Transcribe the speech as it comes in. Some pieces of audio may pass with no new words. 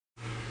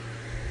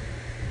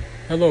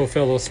Hello,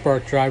 fellow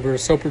Spark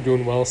drivers. Hope you're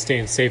doing well,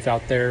 staying safe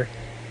out there,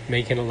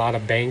 making a lot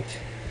of bank.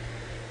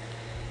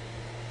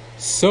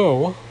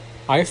 So,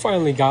 I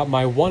finally got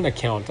my One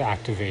account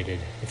activated.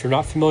 If you're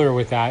not familiar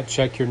with that,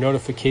 check your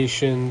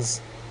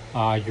notifications,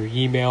 your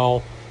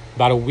email.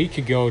 About a week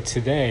ago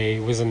today,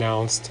 it was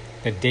announced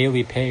that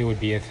daily pay would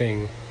be a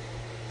thing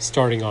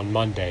starting on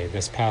Monday,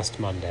 this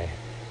past Monday.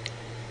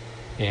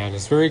 And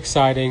it's very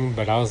exciting,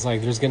 but I was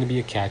like, there's going to be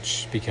a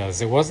catch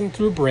because it wasn't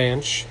through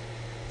Branch.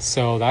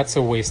 So that's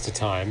a waste of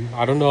time.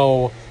 I don't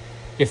know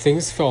if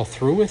things fell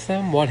through with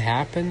them, what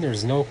happened.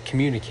 There's no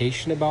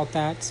communication about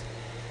that.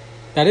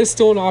 That is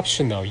still an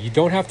option though. You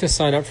don't have to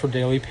sign up for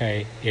daily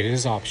pay. It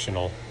is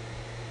optional.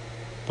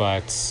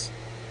 But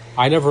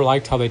I never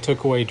liked how they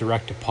took away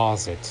direct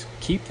deposit.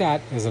 Keep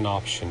that as an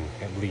option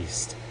at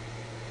least.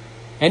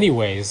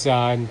 Anyways,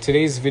 in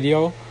today's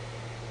video,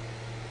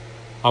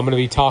 I'm going to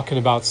be talking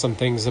about some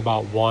things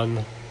about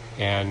One,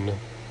 and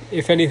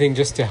if anything,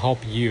 just to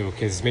help you,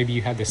 because maybe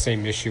you had the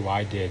same issue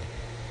I did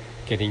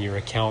getting your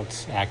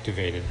account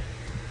activated.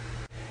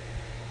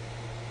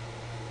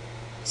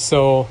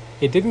 So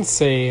it didn't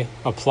say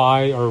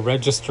apply or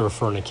register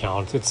for an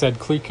account. It said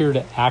click here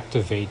to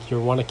activate your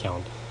One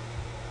account.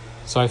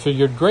 So I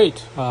figured,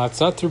 great,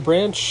 it's not through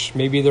Branch.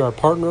 Maybe they're a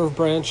partner of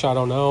Branch. I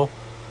don't know.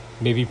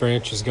 Maybe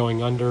Branch is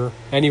going under.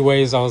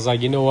 Anyways, I was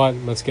like, you know what?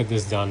 Let's get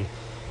this done.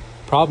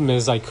 Problem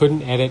is I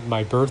couldn't edit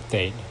my birth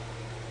date.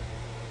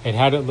 It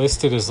had it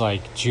listed as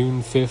like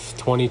June 5th,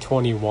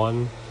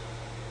 2021.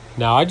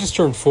 Now, I just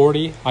turned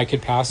 40. I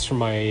could pass for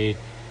my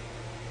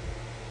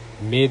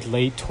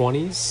mid-late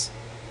 20s.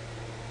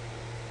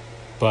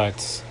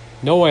 But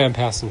no way I'm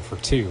passing for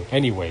 2.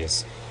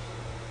 Anyways,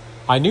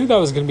 I knew that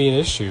was going to be an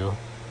issue.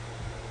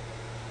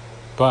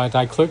 But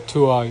I clicked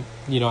to,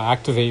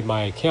 activate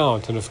my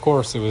account. And of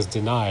course, it was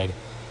denied.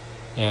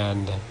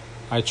 And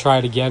I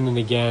tried again and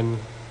again,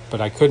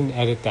 but I couldn't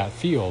edit that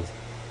field.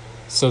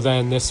 So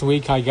then this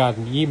week I got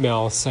an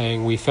email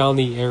saying we found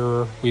the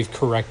error, we've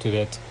corrected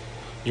it.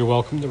 You're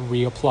welcome to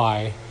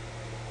reapply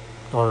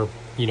or,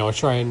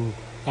 try and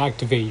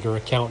activate your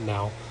account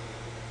now.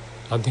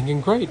 I'm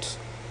thinking great.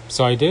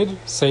 So I did,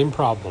 same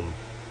problem.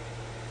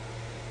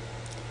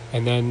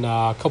 And then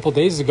a couple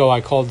days ago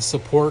I called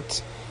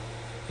support,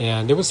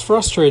 and it was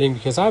frustrating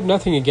because I have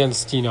nothing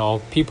against,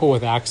 people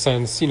with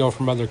accents,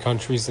 from other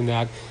countries and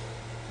that.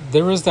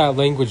 There is that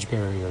language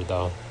barrier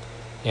though.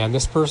 And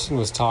this person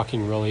was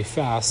talking really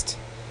fast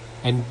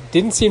and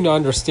didn't seem to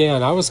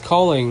understand. I was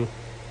calling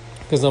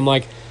because I'm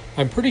like,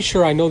 I'm pretty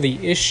sure I know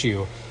the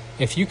issue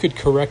if you could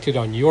correct it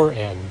on your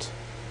end.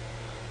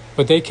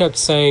 But they kept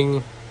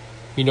saying,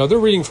 they're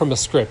reading from a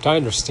script. I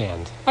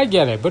understand. I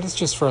get it, but it's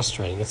just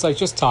frustrating. It's like,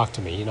 just talk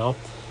to me,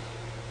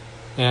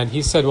 And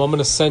he said, well, I'm going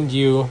to send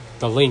you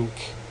the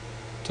link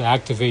to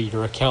activate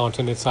your account.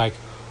 And it's like,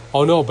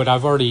 oh no, but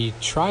I've already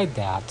tried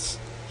that.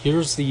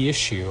 Here's the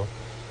issue.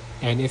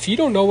 And if you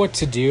don't know what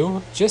to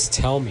do, just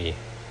tell me.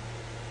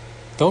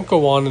 Don't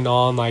go on and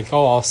on like,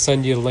 oh, I'll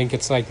send you the link.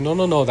 It's like,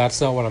 no, that's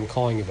not what I'm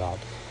calling about.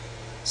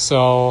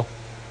 So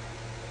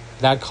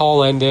that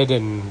call ended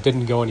and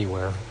didn't go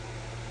anywhere.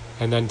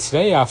 And then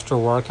today after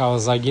work, I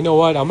was like, you know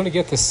what? I'm going to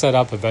get this set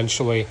up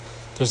eventually.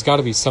 There's got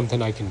to be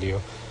something I can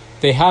do.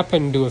 They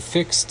happened to have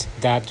fixed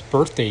that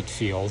birth date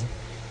field.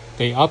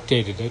 They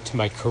updated it to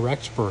my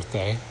correct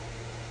birthday.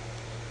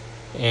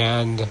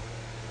 And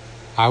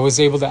I was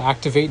able to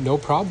activate no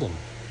problem.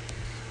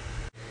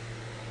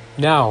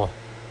 Now,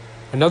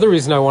 another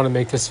reason I want to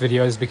make this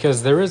video is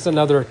because there is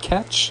another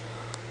catch,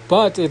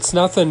 but it's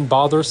nothing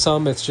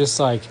bothersome. It's just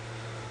like,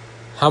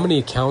 how many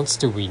accounts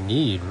do we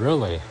need,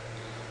 really?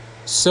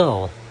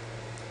 So,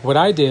 what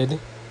I did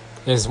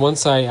is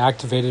once I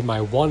activated my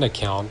One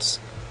account,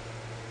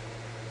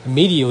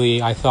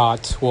 immediately I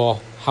thought,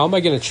 well, how am I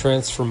going to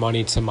transfer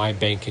money to my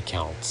bank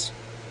accounts?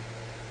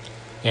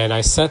 And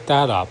I set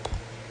that up.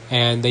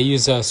 And they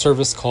use a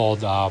service called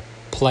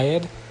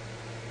Plaid.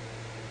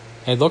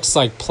 It looks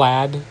like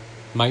plaid,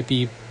 might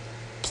be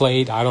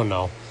played, I don't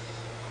know.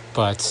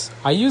 But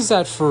I use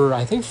that for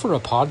a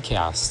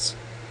podcast.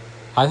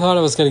 I thought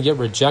I was going to get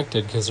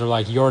rejected because they're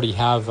like, you already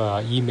have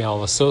an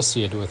email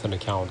associated with an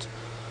account.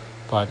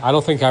 But I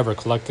don't think I ever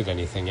collected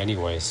anything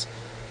anyways.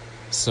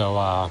 So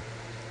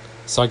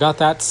I got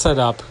that set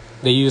up.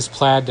 They use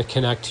Plaid to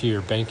connect to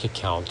your bank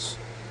account.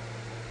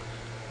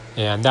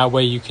 And that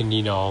way you can,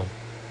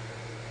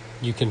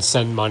 you can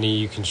send money,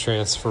 you can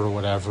transfer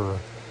whatever,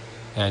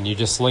 and you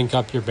just link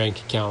up your bank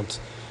account.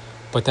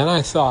 But then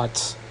I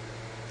thought,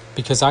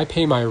 because I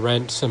pay my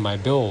rent and my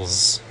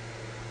bills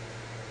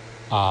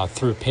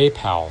through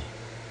PayPal,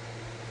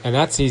 and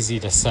that's easy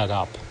to set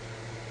up.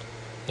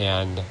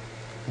 And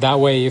that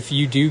way, if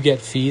you do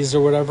get fees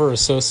or whatever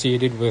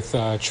associated with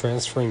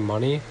transferring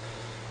money,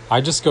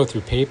 I just go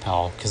through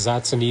PayPal because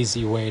that's an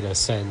easy way to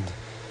send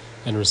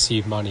and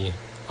receive money.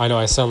 I know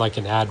I sound like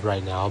an ad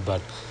right now,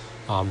 but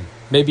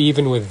maybe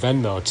even with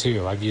Venmo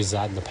too. I've used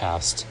that in the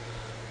past.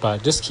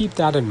 But just keep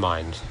that in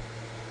mind.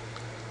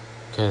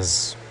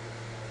 Because,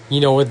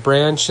 with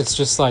Branch, it's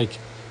just like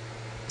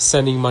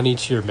sending money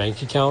to your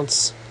bank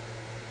accounts.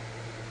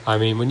 I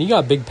mean, when you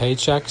got big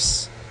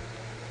paychecks,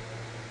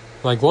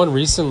 like one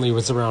recently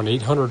was around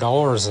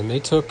 $800, and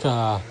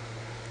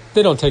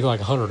they don't take like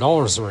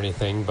 $100 or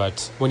anything,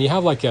 but when you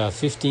have like a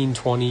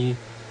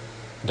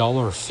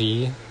 $15-$20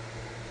 fee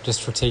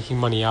just for taking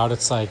money out,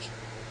 it's like,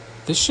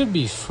 this should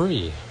be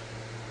free.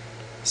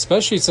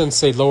 Especially since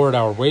they lowered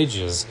our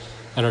wages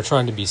and are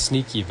trying to be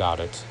sneaky about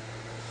it.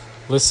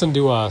 Listen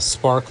to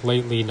Spark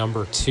Lately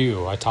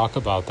 #2. I talk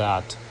about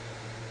that,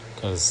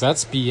 because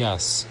that's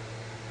BS.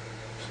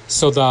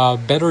 So the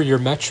better your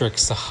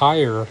metrics,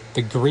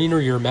 the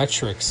greener your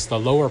metrics, the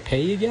lower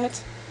pay you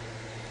get.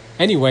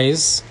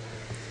 Anyways,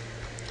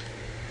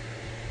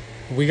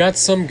 we got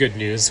some good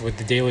news with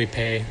the daily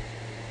pay.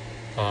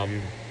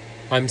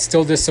 I'm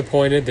still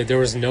disappointed that there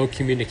was no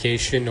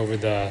communication over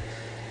the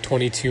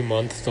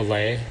 22-month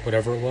delay,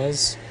 whatever it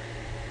was.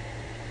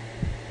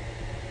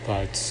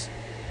 But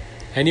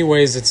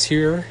anyways, it's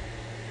here,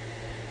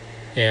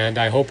 and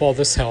I hope all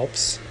this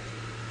helps.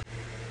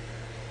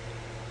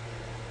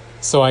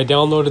 So I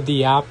downloaded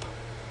the app,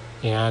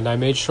 and I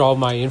made sure all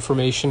my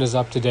information is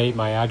up to date,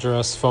 my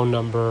address, phone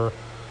number,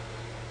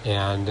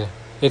 and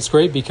it's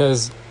great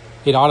because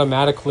it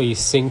automatically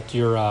synced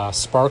your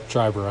Spark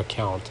Driver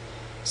account,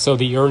 so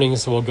the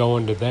earnings will go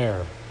into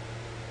there.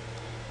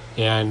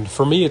 And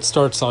for me, it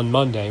starts on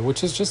Monday,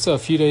 which is just a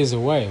few days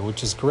away,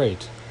 which is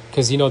great.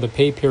 Because, the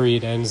pay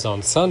period ends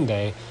on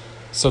Sunday,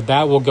 so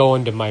that will go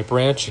into my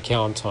branch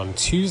account on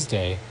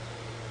Tuesday.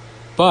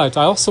 But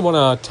I also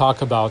want to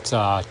talk about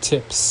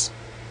tips,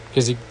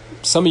 because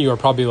some of you are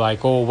probably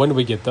like, oh, when do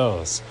we get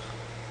those?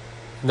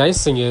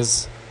 Nice thing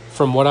is,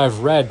 from what I've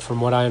read, from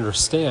what I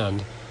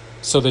understand,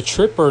 so the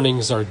trip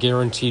earnings are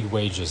guaranteed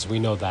wages. We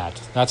know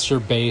that. That's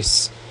your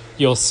base.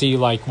 You'll see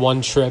like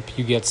one trip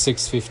you get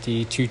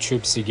 $650, two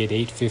trips you get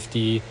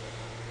 $850,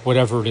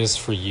 whatever it is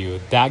for you.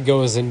 That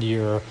goes into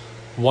your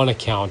one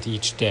account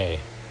each day.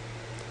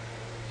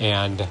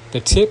 And the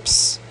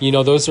tips,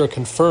 those are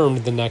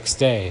confirmed the next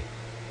day.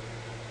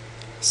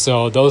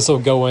 So those will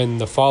go in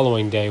the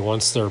following day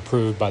once they're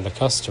approved by the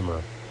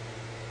customer.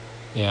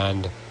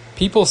 And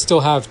people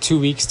still have 2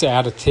 weeks to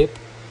add a tip,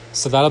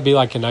 so that'll be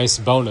like a nice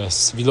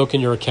bonus. If you look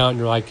in your account and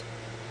you're like,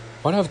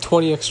 why do I have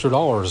 $20 extra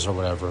or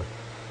whatever?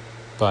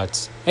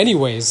 But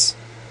anyways,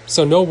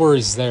 so no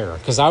worries there,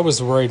 because I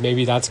was worried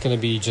maybe that's going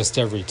to be just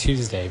every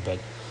Tuesday, but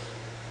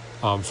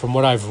from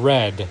what I've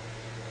read,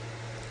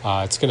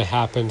 it's going to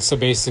happen. So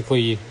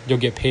basically, you'll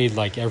get paid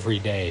like every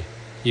day.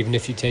 Even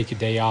if you take a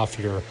day off,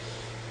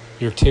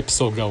 your tips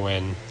will go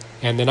in.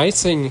 And the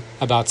nice thing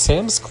about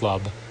Sam's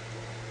Club,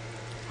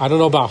 I don't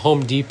know about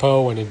Home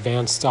Depot and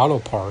Advanced Auto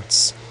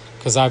Parts,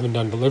 because I haven't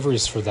done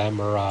deliveries for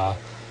them, or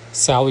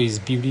Sally's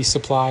Beauty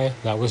Supply,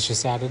 that was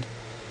just added.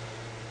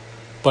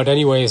 But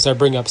anyways, I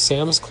bring up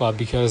Sam's Club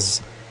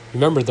because,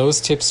 remember, those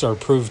tips are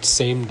approved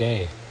same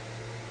day.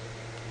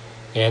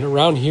 And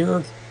around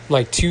here,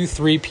 like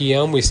 2-3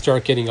 p.m., we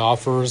start getting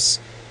offers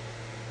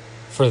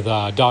for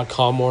the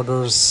 .com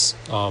orders.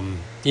 When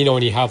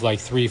you have like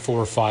 3,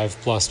 4, 5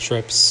 plus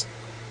trips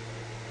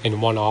in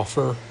one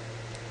offer.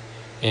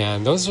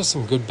 And those are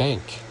some good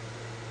bank.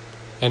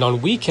 And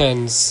on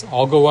weekends,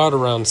 I'll go out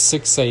around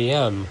 6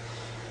 a.m.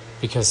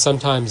 because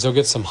sometimes you'll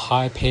get some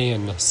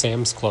high-paying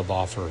Sam's Club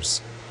offers.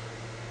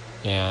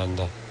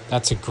 And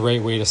that's a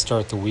great way to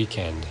start the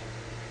weekend.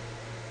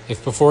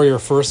 If before your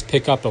first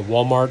pickup at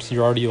Walmart,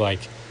 you're already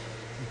like,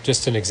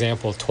 just an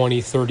example, $20,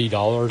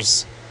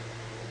 $30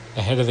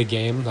 ahead of the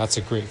game, that's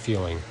a great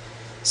feeling.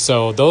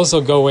 So those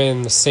will go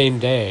in the same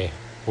day,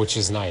 which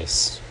is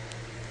nice.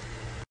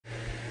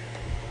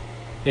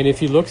 And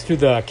if you look through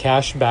the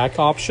cash back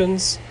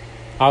options,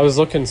 I was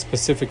looking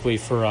specifically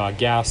for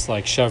gas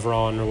like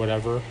Chevron or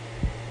whatever.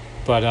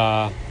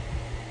 But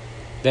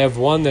they have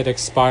one that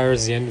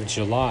expires the end of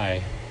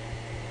July.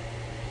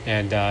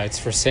 And it's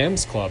for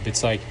Sam's Club.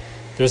 It's like,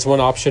 there's one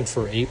option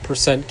for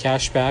 8%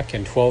 cash back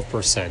and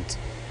 12%.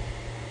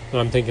 And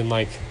I'm thinking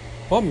like,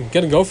 well, I'm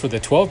going to go for the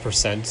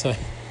 12%.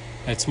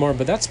 That's more,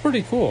 but that's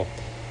pretty cool.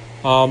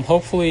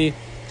 Hopefully,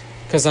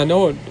 because I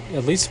know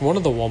at least one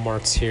of the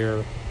Walmarts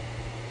here,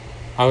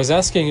 I was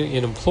asking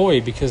an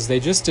employee because they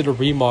just did a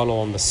remodel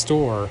on the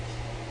store,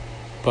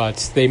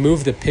 but they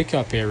moved the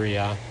pickup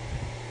area,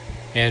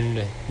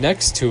 and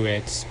next to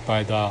it,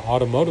 by the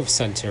automotive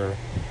center,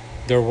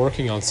 they're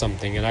working on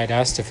something, and I'd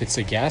asked if it's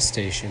a gas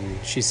station.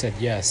 She said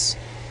yes.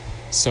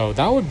 So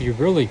that would be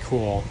really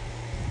cool.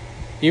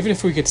 Even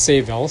if we could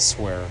save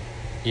elsewhere,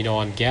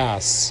 on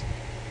gas.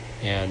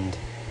 And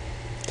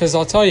because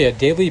I'll tell you,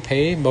 daily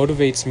pay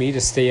motivates me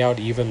to stay out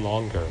even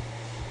longer.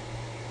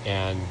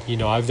 And,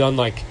 I've done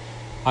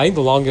I think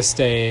the longest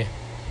day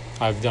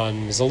I've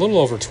done is a little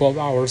over 12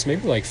 hours,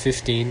 maybe like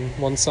 15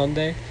 one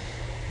Sunday.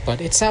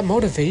 But it's that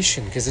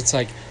motivation, because it's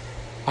like,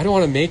 I don't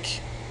want to make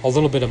a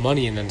little bit of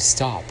money and then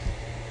stop.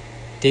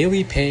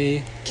 Daily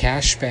pay,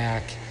 cash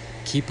back,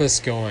 keep us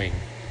going.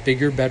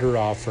 Bigger, better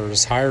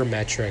offers, higher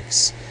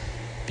metrics.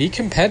 Be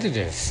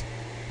competitive.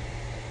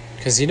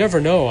 Because you never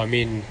know. I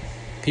mean,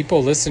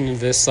 people listening to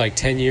this like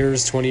 10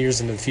 years, 20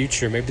 years into the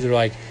future, maybe they're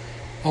like,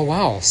 oh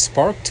wow,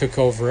 Spark took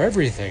over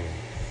everything.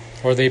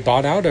 or they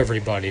bought out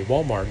everybody.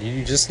 Walmart,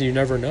 you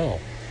never know.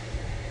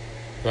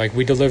 Like,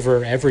 we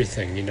deliver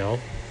everything,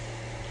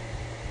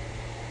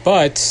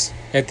 But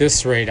at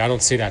this rate, I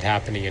don't see that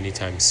happening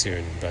anytime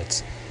soon.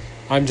 But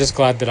I'm just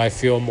glad that I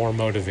feel more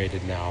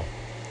motivated now.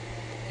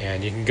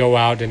 And you can go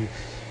out, and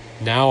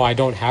now I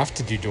don't have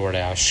to do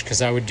DoorDash,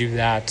 because I would do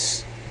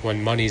that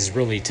when money's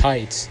really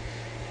tight.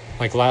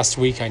 Like last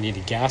week, I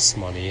needed gas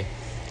money.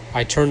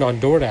 I turned on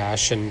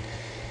DoorDash, and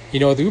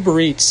the Uber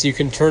Eats, you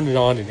can turn it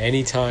on at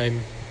any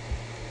time.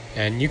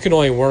 And you can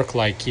only work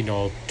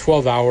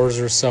 12 hours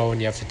or so, and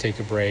you have to take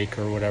a break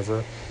or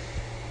whatever.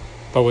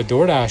 But with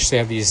DoorDash, they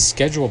have these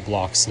schedule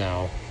blocks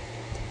now.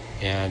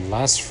 And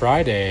last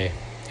Friday,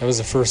 that was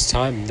the first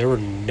time there were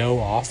no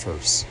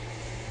offers.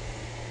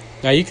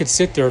 Now, you could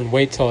sit there and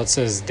wait till it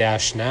says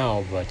Dash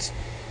Now, but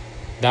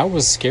that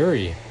was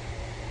scary.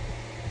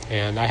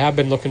 And I have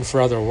been looking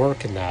for other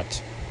work in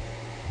that.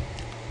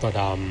 But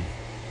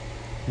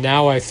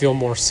now I feel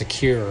more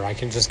secure. I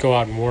can just go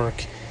out and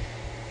work,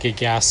 get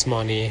gas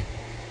money.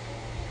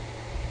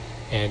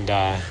 And,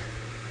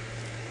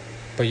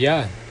 but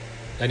yeah.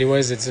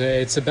 Anyways,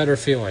 it's a better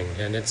feeling,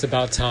 and it's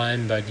about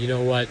time, but you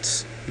know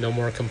what? No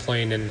more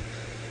complaining.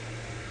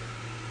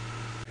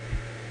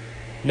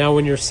 Now,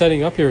 when you're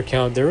setting up your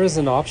account, there is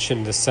an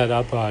option to set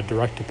up a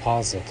direct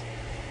deposit.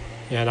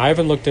 And I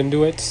haven't looked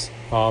into it,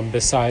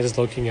 besides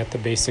looking at the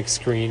basic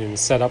screen and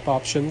setup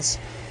options.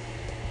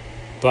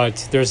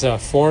 But there's a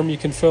form you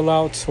can fill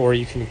out, or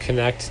you can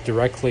connect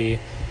directly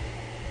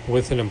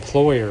with an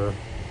employer.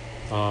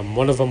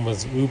 One of them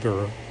was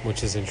Uber,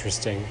 which is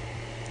interesting,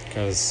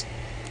 because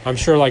I'm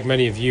sure, like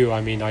many of you,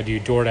 I do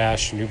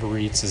DoorDash and Uber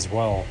Eats as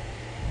well.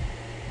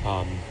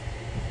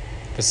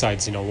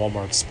 Besides,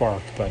 Walmart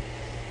Spark. But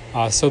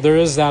so there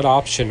is that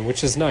option,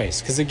 which is nice,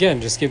 because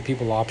again, just give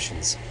people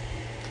options.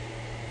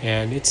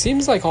 And it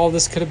seems like all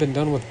this could have been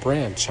done with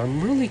Branch.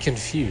 I'm really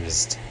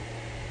confused,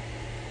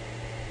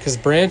 because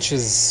Branch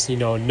is,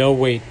 no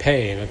wait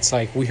pay, and it's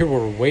like we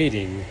were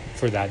waiting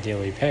for that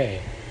daily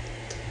pay.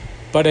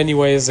 But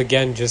anyways,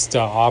 again, just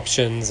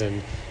options,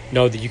 and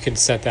know that you can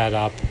set that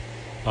up.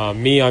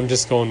 I'm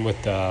just going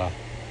with the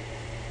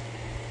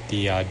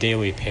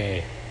daily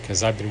pay,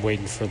 because I've been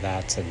waiting for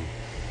that, and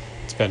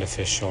it's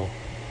beneficial.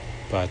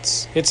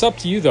 But it's up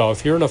to you, though.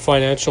 If you're in a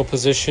financial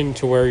position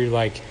to where you're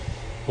like,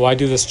 well, I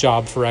do this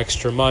job for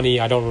extra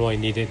money, I don't really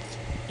need it,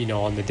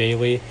 on the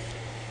daily.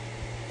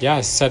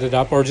 Yeah, set it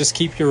up, or just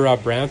keep your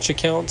Branch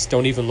accounts.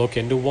 Don't even look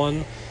into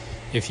one.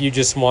 If you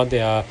just want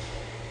the,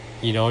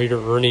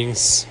 your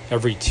earnings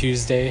every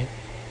Tuesday.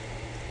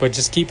 But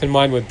just keep in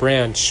mind with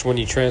Branch, when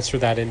you transfer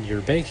that into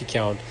your bank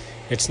account,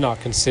 it's not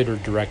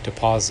considered direct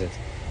deposit.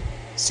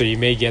 So you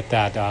may get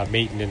that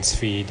maintenance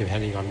fee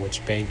depending on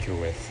which bank you're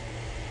with.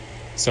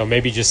 So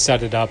maybe just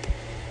set it up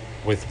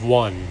with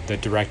the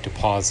direct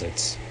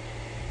deposit.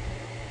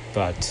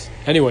 But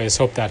anyways,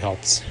 hope that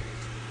helps.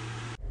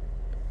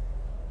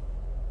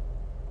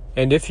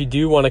 And if you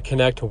do want to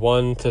connect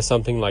one to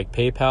something like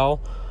PayPal,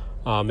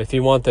 if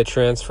you want the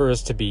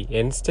transfers to be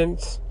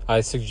instant,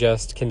 I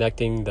suggest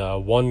connecting the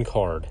One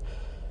card.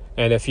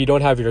 And if you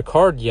don't have your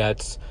card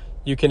yet,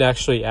 you can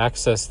actually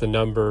access the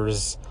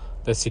numbers,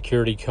 the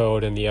security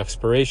code, and the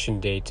expiration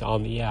date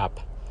on the app.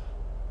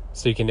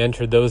 So you can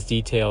enter those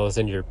details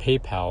in your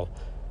PayPal,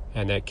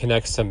 and it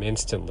connects them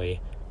instantly.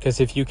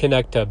 Because if you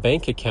connect a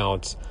bank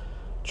account,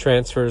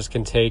 transfers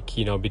can take,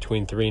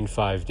 between 3 and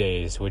 5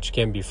 days, which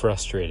can be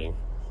frustrating.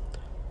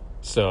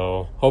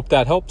 So, hope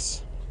that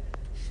helps.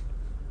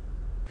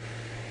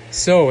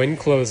 So, in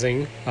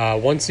closing,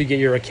 once you get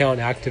your account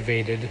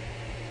activated,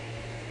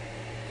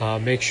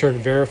 make sure to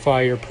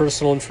verify your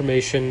personal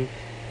information,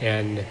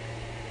 and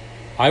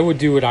I would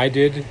do what I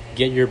did,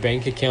 get your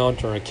bank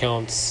account or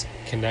accounts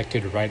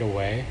connected right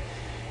away,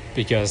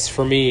 because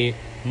for me,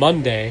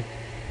 Monday,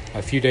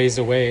 a few days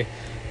away,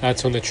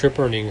 that's when the trip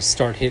earnings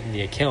start hitting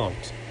the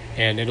account.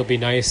 And it'll be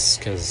nice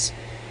because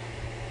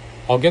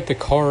I'll get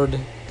the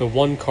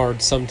One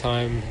card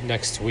sometime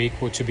next week,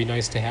 which would be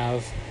nice to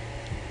have,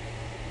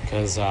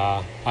 because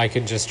I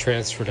can just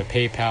transfer to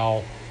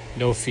PayPal,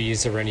 no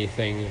fees or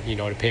anything,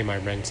 to pay my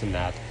rent and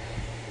that.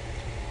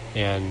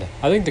 And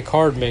I think the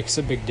card makes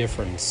a big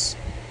difference,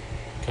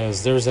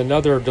 because there's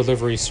another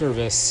delivery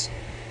service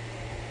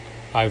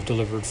I've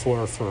delivered for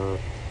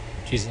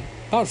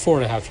about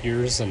 4.5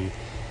 years, and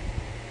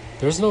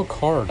there's no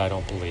card, I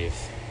don't believe.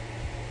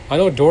 I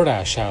know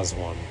DoorDash has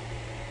one,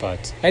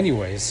 but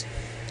anyways,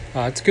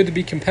 it's good to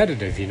be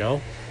competitive,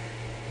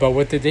 But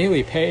with the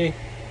daily pay,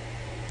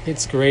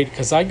 it's great,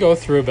 because I go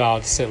through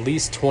about at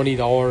least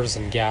 $20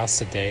 in gas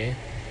a day,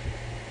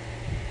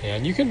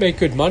 and you can make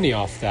good money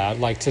off that.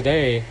 Like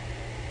today,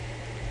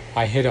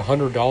 I hit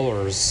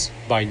 $100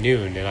 by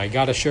noon, and I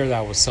got to share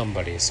that with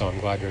somebody, so I'm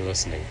glad you're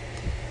listening.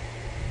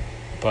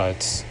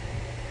 But,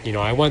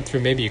 I went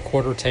through maybe a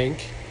quarter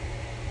tank,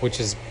 which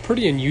is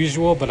pretty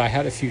unusual, but I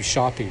had a few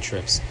shopping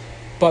trips.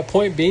 But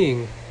point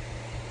being,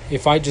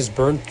 if I just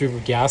burned through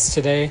gas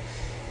today,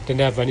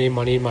 didn't have any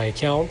money in my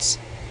accounts,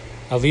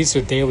 at least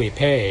with daily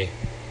pay,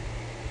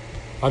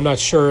 I'm not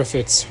sure if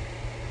it's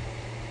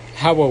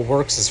how it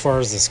works as far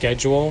as the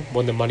schedule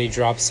when the money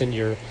drops in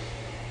your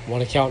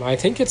one account. I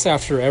think it's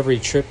after every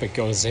trip it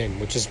goes in,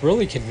 which is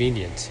really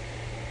convenient.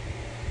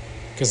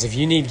 Because if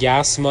you need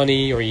gas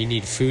money or you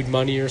need food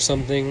money or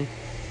something,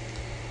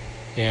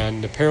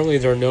 and apparently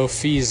there are no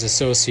fees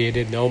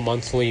associated, no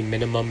monthly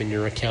minimum in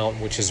your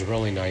account, which is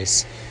really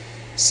nice.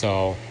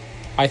 So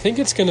I think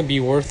it's going to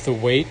be worth the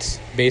wait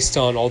based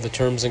on all the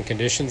terms and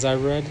conditions I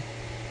read.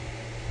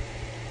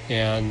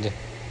 And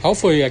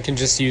hopefully I can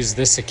just use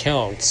this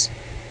account,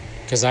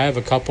 because I have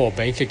a couple of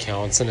bank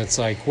accounts, and it's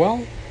like,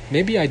 well,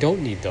 maybe I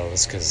don't need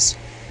those because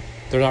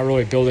they're not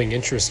really building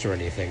interest or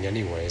anything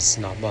anyways,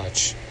 not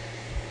much.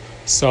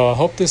 So I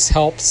hope this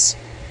helps,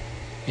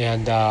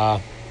 and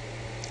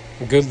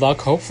good luck.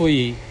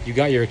 Hopefully you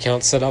got your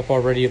account set up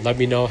already. Let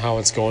me know how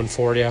it's going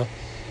for you.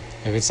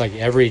 If it's like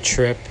every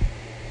trip,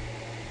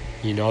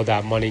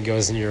 that money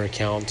goes in your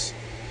account.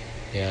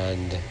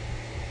 And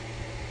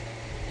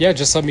yeah,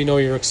 just let me know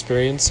your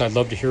experience. I'd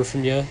love to hear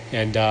from you.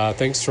 And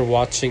thanks for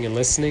watching and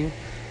listening.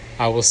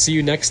 I will see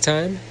you next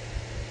time,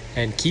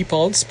 and keep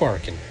on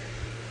sparking.